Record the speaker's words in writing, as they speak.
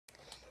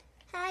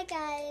Hi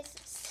guys,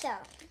 so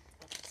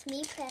it's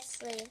me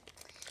Presley.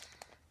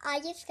 I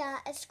just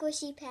got a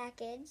squishy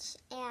package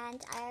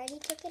and I already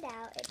took it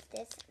out. It's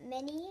this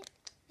Millie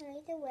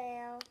the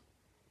Whale.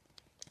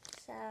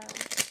 So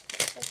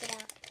check it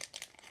out.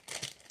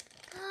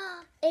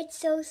 It's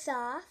so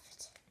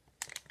soft.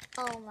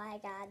 Oh my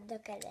god,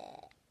 look at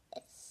it.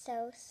 It's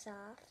so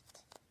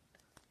soft.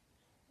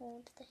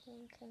 Hold the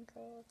hand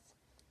crinkles.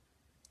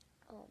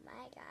 Oh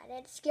my god,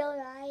 it's still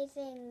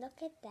rising.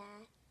 Look at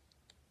that.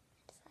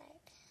 It's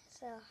like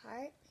so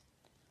heart.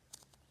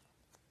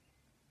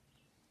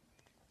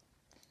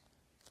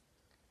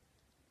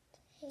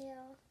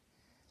 Tail,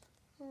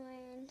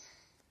 horn.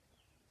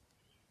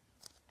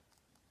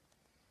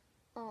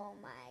 Oh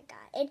my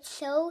god, it's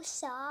so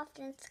soft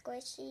and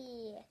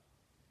squishy.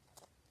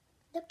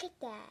 Look at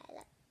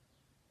that.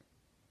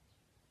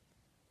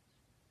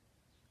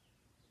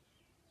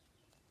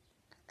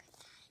 Look at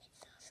that, it's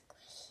so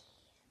squishy.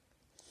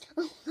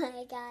 Oh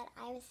my god,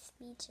 I'm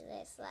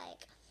speechless.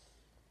 Like,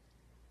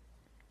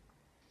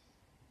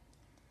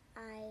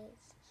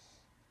 eyes.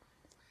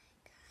 Oh my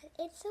god,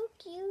 it's so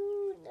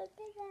cute. Look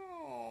at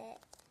that.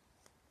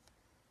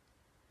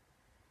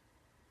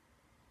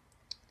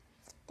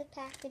 The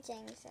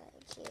packaging is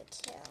really cute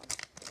too.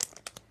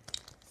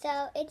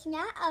 So it's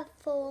not a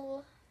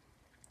full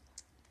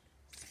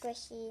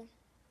squishy.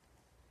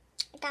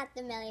 I got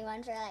the Millie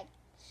one for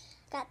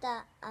got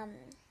the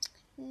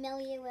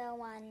Millie the Whale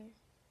one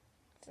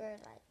for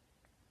like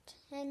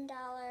 $10.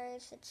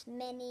 It's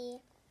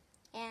mini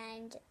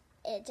and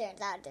it turns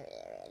out to be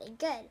really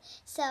good.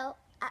 So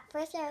at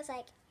first I was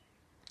like,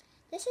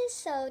 this is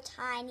so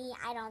tiny,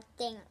 I don't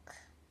think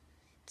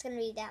it's gonna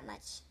be that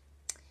much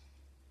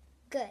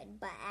good,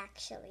 but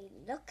actually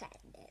look at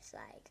this,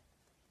 like,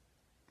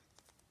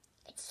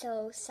 it's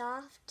so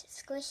soft,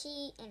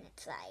 squishy, and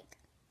it's like,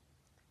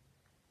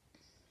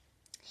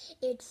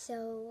 it's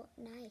so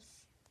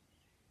nice.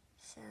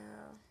 So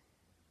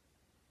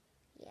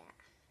yeah,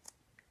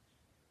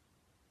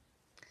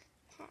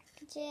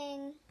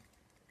 packaging.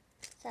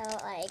 So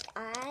like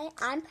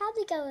I'm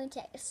probably going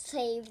to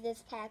save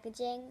this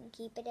packaging and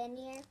keep it in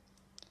here.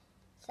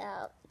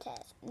 So it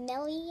says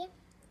Millie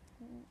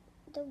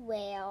the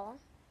Whale.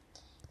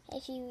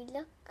 If you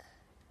look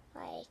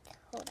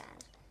hold on.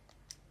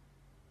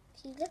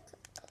 If you look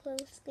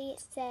closely, it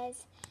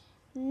says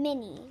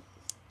mini.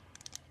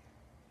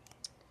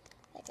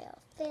 Like a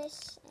little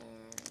fish,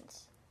 and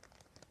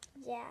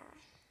yeah,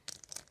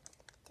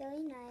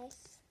 really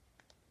nice.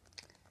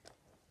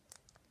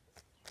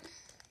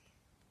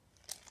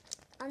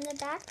 On the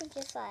back is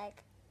just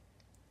like,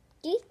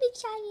 do you speak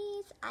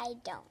Chinese? I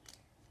don't.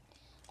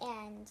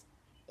 And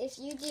if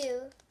you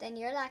do, then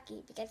you're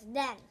lucky, because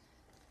then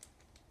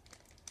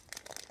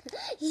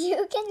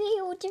you can be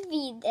able to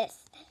read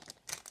this.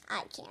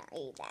 I can't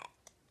read that.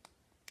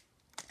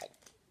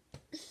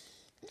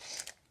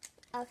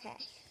 Okay.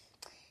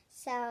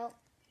 So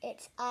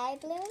it's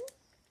Ibloom,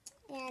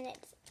 and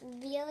it's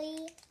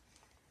really,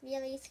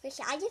 really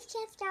squishy. I just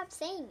can't stop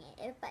saying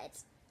it, but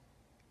it's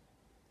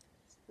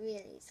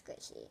really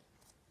squishy.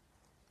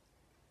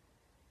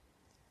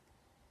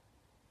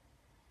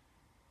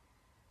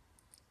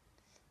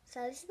 So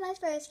this is my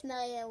first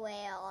Millie the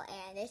Whale,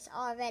 and it's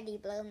already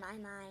blown my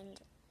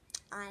mind.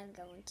 I'm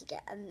going to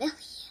get a million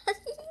of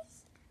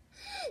these.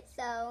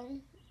 So,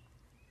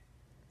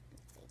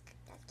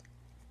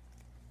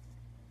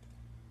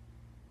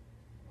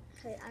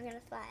 okay, I'm going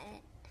to flatten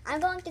it. I'm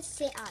going to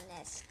sit on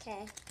this,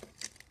 okay?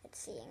 Let's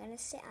see, I'm going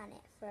to sit on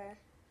it for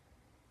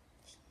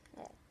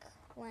like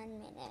 1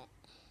 minute.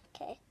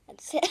 Okay,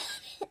 let's sit on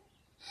it.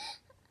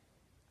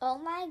 Oh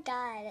my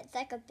god, it's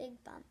like a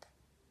big bump.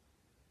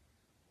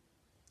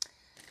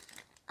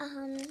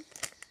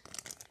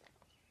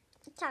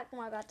 Talk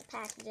more about the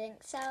packaging.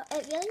 So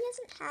it really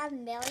doesn't have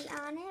Millie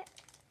on it.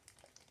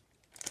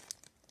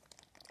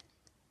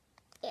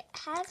 It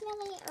has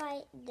Millie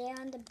right there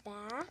on the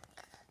back,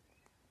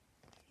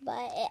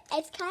 but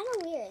it's kind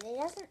of weird.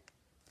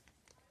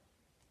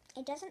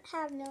 It doesn't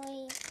have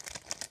Millie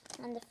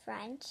on the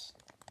front.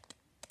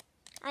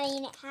 I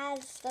mean, it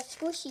has the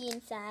squishy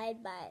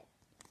inside, but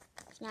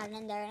it's not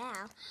in there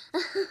now.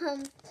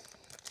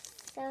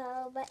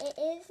 But it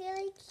is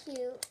really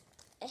cute.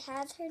 It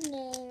has her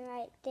name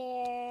right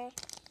there,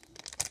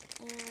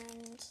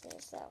 and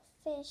there's a little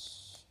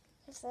fish,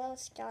 this little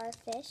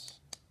starfish.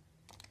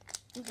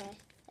 Okay,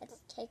 let's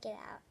take it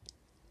out.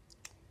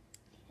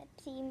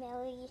 Let's see,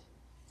 Millie.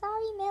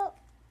 Sorry, Mill.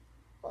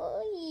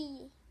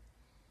 Oy.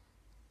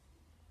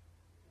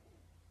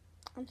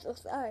 I'm so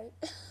sorry.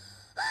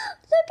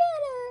 Look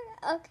at her.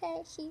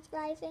 Okay, she's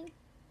rising.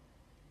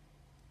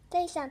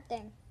 Say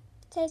something.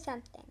 Say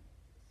something.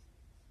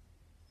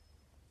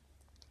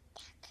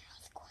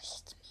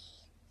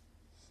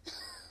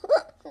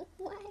 Oh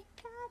my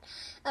god.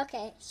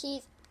 Okay,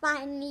 she's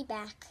finally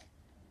back.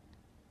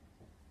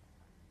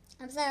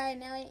 I'm sorry,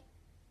 Millie.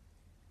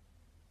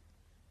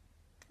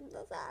 I'm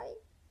so sorry.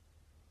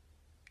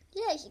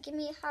 Yeah, she gave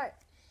me a heart.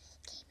 She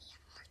gave me a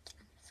heart.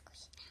 I'm gonna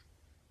squish it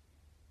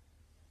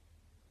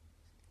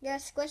now. You're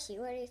squishy.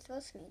 What are you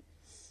supposed to mean?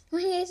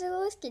 What are you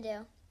supposed to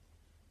do?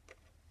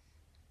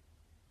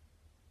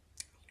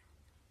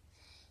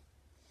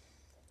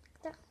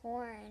 The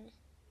horn.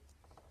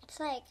 It's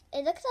like,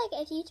 it looks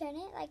like if you turn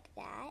it like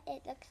that,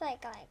 it looks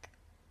like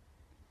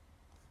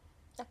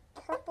a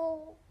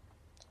purple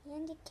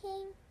candy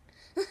cane.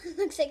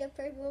 Looks like a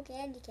purple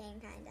candy cane,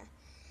 kinda.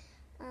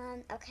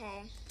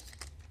 Okay.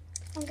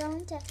 I'm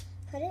going to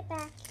put it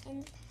back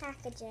in the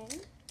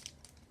packaging.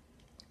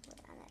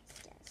 Hold on, let's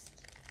just...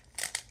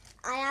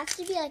 I have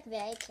to be like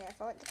very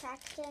careful with the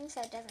packaging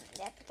so it doesn't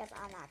rip because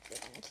I'm actually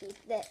going to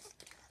keep this.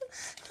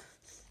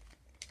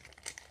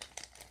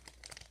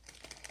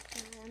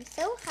 I'm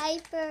so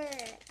hyper.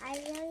 I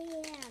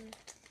really am.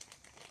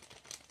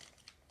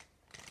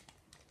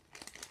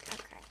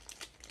 Okay.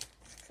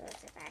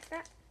 Close it back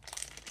up.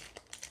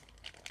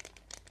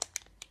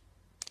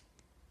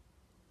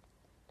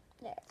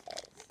 There it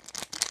is.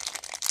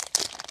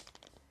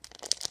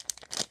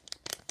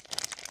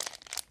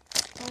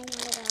 Oh my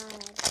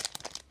god.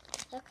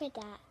 Look at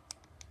that.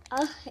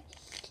 Oh,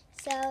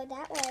 so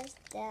that was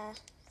the...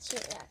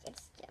 Shoot, look,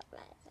 it's still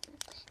rising.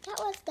 That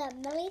was the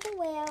Millie the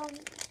Whale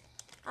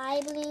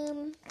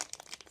Ibloom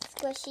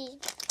squishy.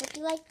 If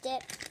you liked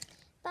it,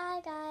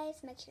 bye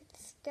guys. Make sure to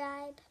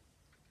subscribe.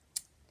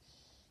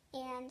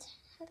 And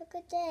have a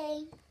good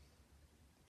day.